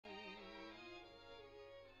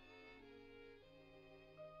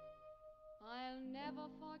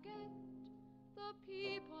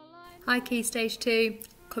Hi Key Stage 2,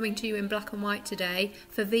 coming to you in black and white today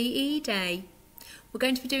for VE Day. We're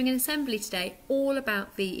going to be doing an assembly today all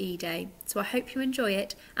about VE Day, so I hope you enjoy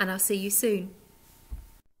it and I'll see you soon.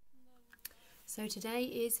 So today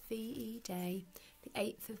is VE Day, the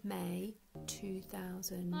 8th of May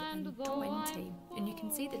 2020, and you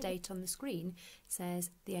can see the date on the screen says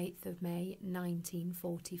the 8th of May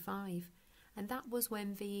 1945, and that was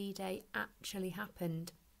when VE Day actually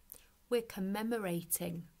happened. We're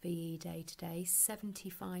commemorating VE Day today,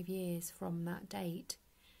 75 years from that date.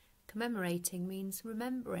 Commemorating means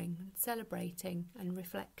remembering, celebrating and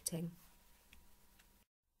reflecting.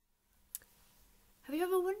 Have you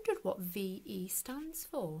ever wondered what VE stands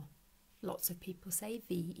for? Lots of people say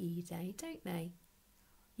VE Day, don't they?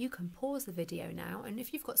 You can pause the video now, and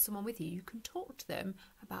if you've got someone with you, you can talk to them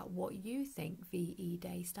about what you think VE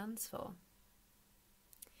Day stands for.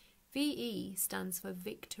 VE stands for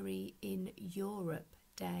Victory in Europe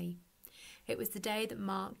Day. It was the day that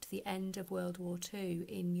marked the end of World War II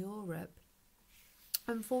in Europe.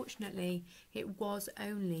 Unfortunately, it was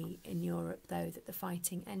only in Europe, though, that the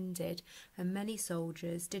fighting ended, and many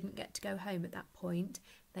soldiers didn't get to go home at that point.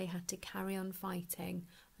 They had to carry on fighting,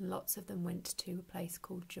 and lots of them went to a place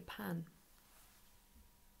called Japan.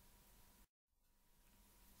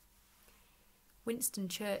 Winston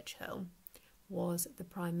Churchill was the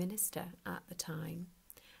Prime Minister at the time,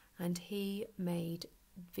 and he made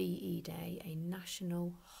VE Day a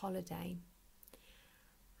national holiday.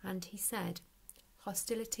 And he said,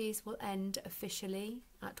 "Hostilities will end officially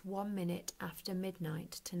at 1 minute after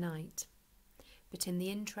midnight tonight. But in the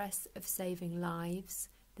interest of saving lives,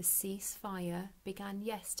 the ceasefire began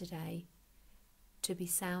yesterday to be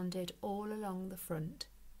sounded all along the front,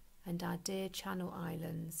 and our dear Channel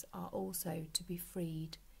Islands are also to be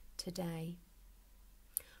freed today."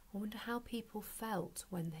 I wonder how people felt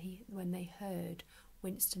when they heard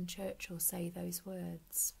Winston Churchill say those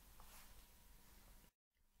words.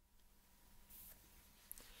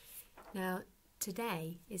 Now,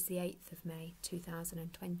 today is the 8th of May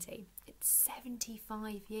 2020. It's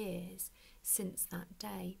 75 years since that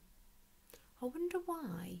day. I wonder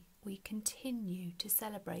why we continue to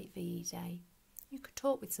celebrate VE Day. You could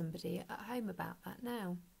talk with somebody at home about that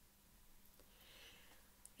now.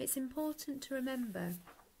 It's important to remember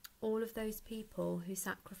all of those people who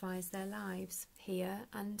sacrificed their lives here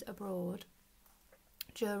and abroad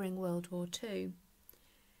during World War II.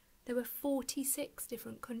 There were 46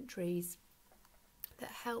 different countries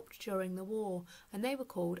that helped during the war, and they were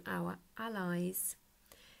called our allies.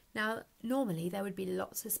 Now, normally there would be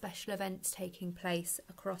lots of special events taking place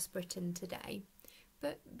across Britain today,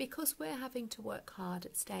 but because we're having to work hard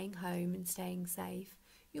at staying home and staying safe,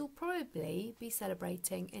 you'll probably be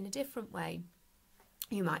celebrating in a different way.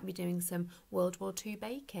 You might be doing some World War II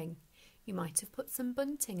baking. You might have put some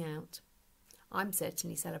bunting out. I'm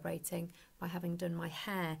certainly celebrating by having done my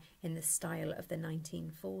hair in the style of the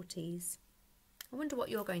 1940s. I wonder what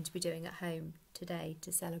you're going to be doing at home today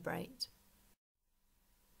to celebrate.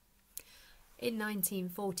 In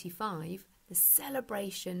 1945, the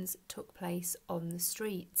celebrations took place on the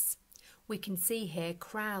streets. We can see here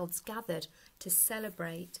crowds gathered to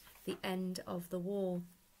celebrate the end of the war.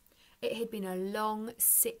 It had been a long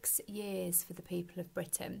 6 years for the people of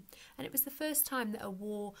Britain, and it was the first time that a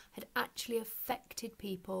war had actually affected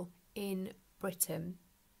people in Britain.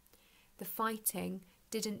 The fighting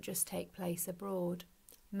didn't just take place abroad.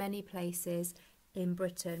 Many places in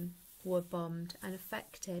Britain were bombed and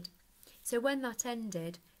affected. So when that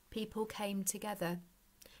ended, people came together.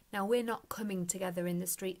 Now, we're not coming together in the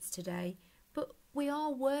streets today, but we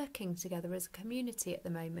are working together as a community at the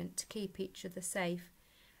moment to keep each other safe.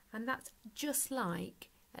 And that's just like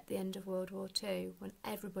at the end of World War II, when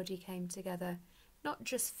everybody came together, not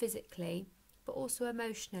just physically, but also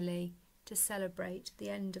emotionally, to celebrate the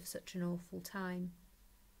end of such an awful time.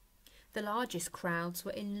 The largest crowds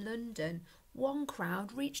were in London. One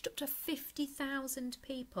crowd reached up to 50,000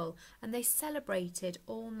 people, and they celebrated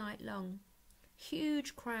all night long.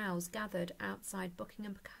 Huge crowds gathered outside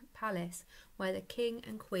Buckingham Palace, where the King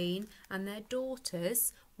and Queen and their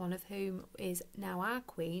daughters, one of whom is now our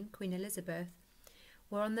Queen, Queen Elizabeth,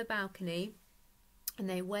 were on the balcony, and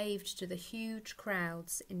they waved to the huge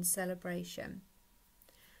crowds in celebration.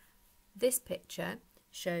 This picture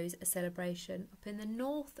shows a celebration up in the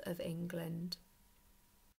north of England.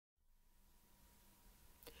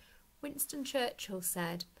 Winston Churchill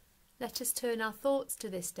said, "Let us turn our thoughts to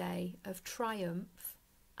this day of triumph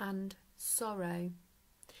and sorrow."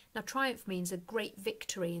 Now, triumph means a great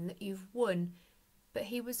victory and that you've won, but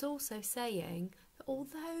he was also saying that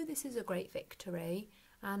although this is a great victory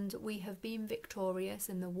and we have been victorious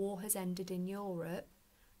and the war has ended in Europe,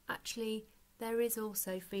 actually there is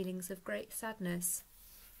also feelings of great sadness.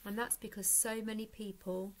 And that's because so many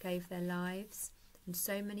people gave their lives and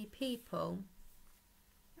so many people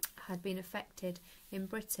had been affected in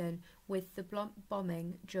Britain with the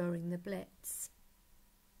bombing during the Blitz.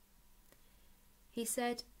 He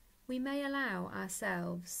said, "We may allow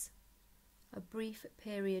ourselves a brief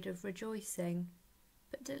period of rejoicing,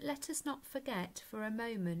 but let us not forget for a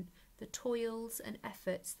moment the toils and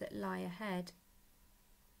efforts that lie ahead."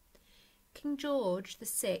 King George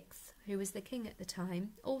VI, who was the king at the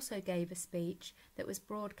time, also gave a speech that was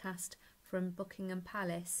broadcast from Buckingham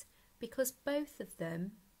Palace because both of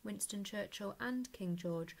them, Winston Churchill and King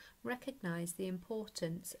George, recognised the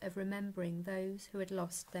importance of remembering those who had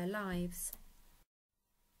lost their lives.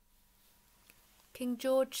 King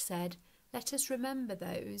George said, "Let us remember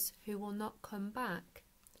those who will not come back.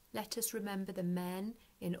 Let us remember the men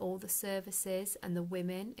in all the services and the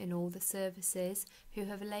women in all the services who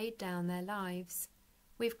have laid down their lives.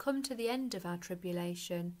 We've come to the end of our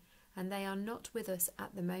tribulation, and they are not with us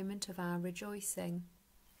at the moment of our rejoicing."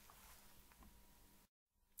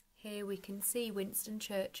 Here we can see Winston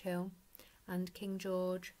Churchill and King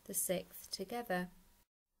George VI together.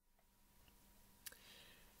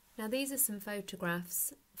 Now these are some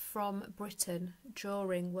photographs from Britain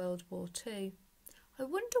during World War II. I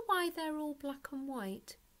wonder why they're all black and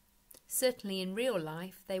white. Certainly in real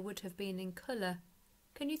life they would have been in colour.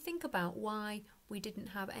 Can you think about why we didn't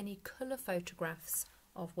have any colour photographs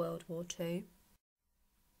of World War II?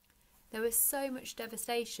 There was so much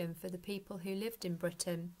devastation for the people who lived in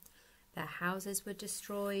Britain. Their houses were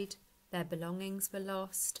destroyed, their belongings were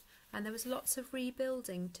lost, and there was lots of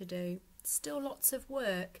rebuilding to do. Still lots of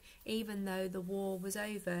work, even though the war was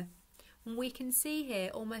over. And we can see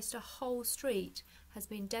here almost a whole street has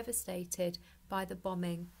been devastated by the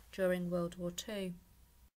bombing during World War II.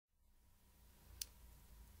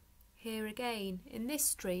 Here again, in this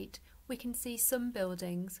street, we can see some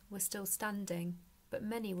buildings were still standing, but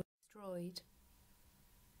many were destroyed.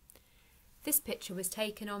 This picture was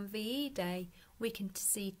taken on VE Day. We can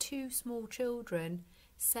see two small children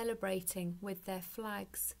celebrating with their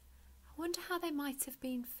flags. I wonder how they might have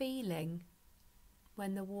been feeling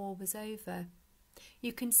when the war was over.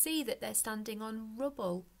 You can see that they're standing on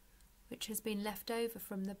rubble which has been left over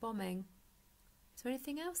from the bombing. Is there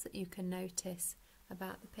anything else that you can notice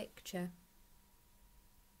about the picture?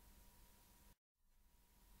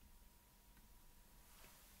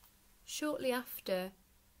 Shortly after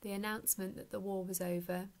the announcement that the war was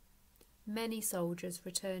over, many soldiers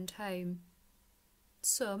returned home.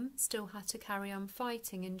 Some still had to carry on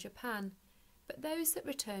fighting in Japan, but those that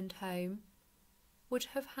returned home would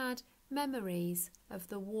have had memories of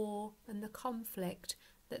the war and the conflict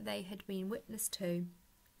that they had been witness to.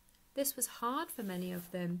 This was hard for many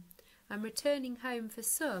of them, and returning home for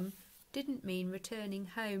some didn't mean returning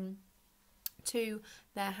home to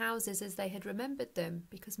their houses as they had remembered them,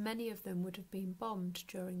 because many of them would have been bombed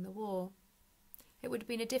during the war. It would have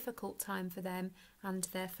been a difficult time for them and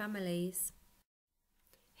their families.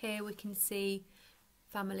 Here we can see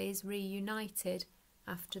families reunited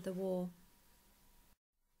after the war.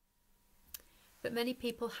 But many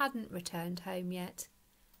people hadn't returned home yet.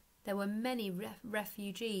 There were many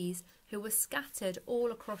refugees who were scattered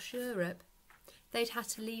all across Europe. They'd had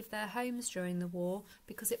to leave their homes during the war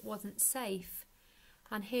because it wasn't safe.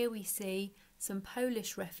 And here we see some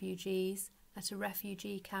Polish refugees at a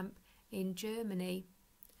refugee camp in Germany,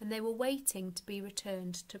 and they were waiting to be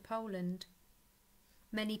returned to Poland.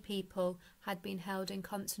 Many people had been held in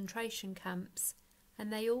concentration camps,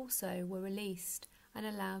 and they also were released and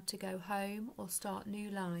allowed to go home or start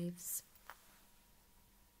new lives.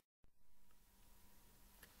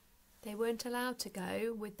 They weren't allowed to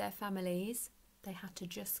go with their families. They had to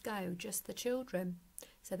just go, just the children,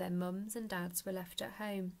 so their mums and dads were left at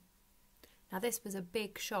home. Now this was a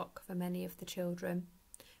big shock for many of the children,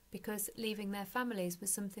 because leaving their families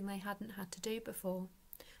was something they hadn't had to do before,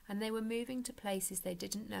 and they were moving to places they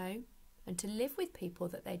didn't know and to live with people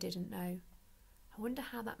that they didn't know. I wonder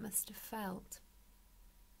how that must have felt.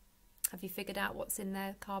 Have you figured out what's in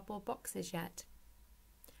their cardboard boxes yet?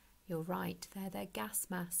 You're right, they're their gas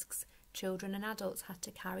masks. Children and adults had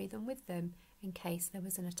to carry them with them in case there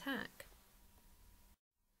was an attack.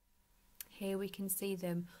 Here we can see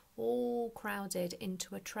them all crowded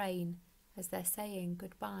into a train as they're saying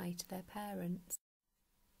goodbye to their parents.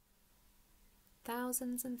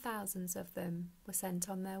 Thousands and thousands of them were sent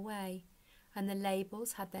on their way, and the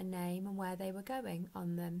labels had their name and where they were going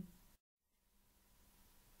on them.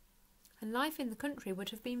 And life in the country would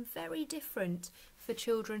have been very different for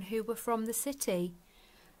children who were from the city.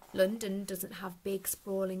 London doesn't have big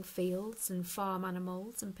sprawling fields and farm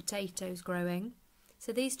animals and potatoes growing,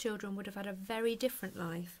 so these children would have had a very different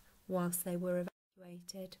life whilst they were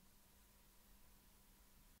evacuated.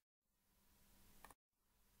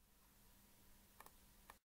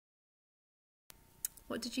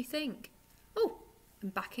 What did you think? Oh,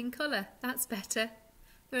 and back in colour, that's better.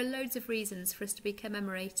 There are loads of reasons for us to be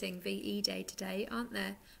commemorating VE Day today, aren't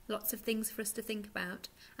there? Lots of things for us to think about,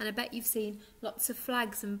 and I bet you've seen lots of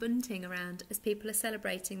flags and bunting around as people are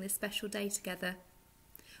celebrating this special day together.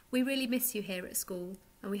 We really miss you here at school,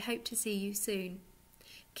 and we hope to see you soon.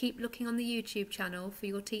 Keep looking on the YouTube channel for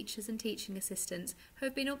your teachers and teaching assistants who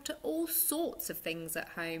have been up to all sorts of things at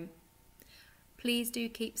home. Please do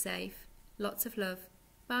keep safe. Lots of love.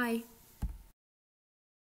 Bye.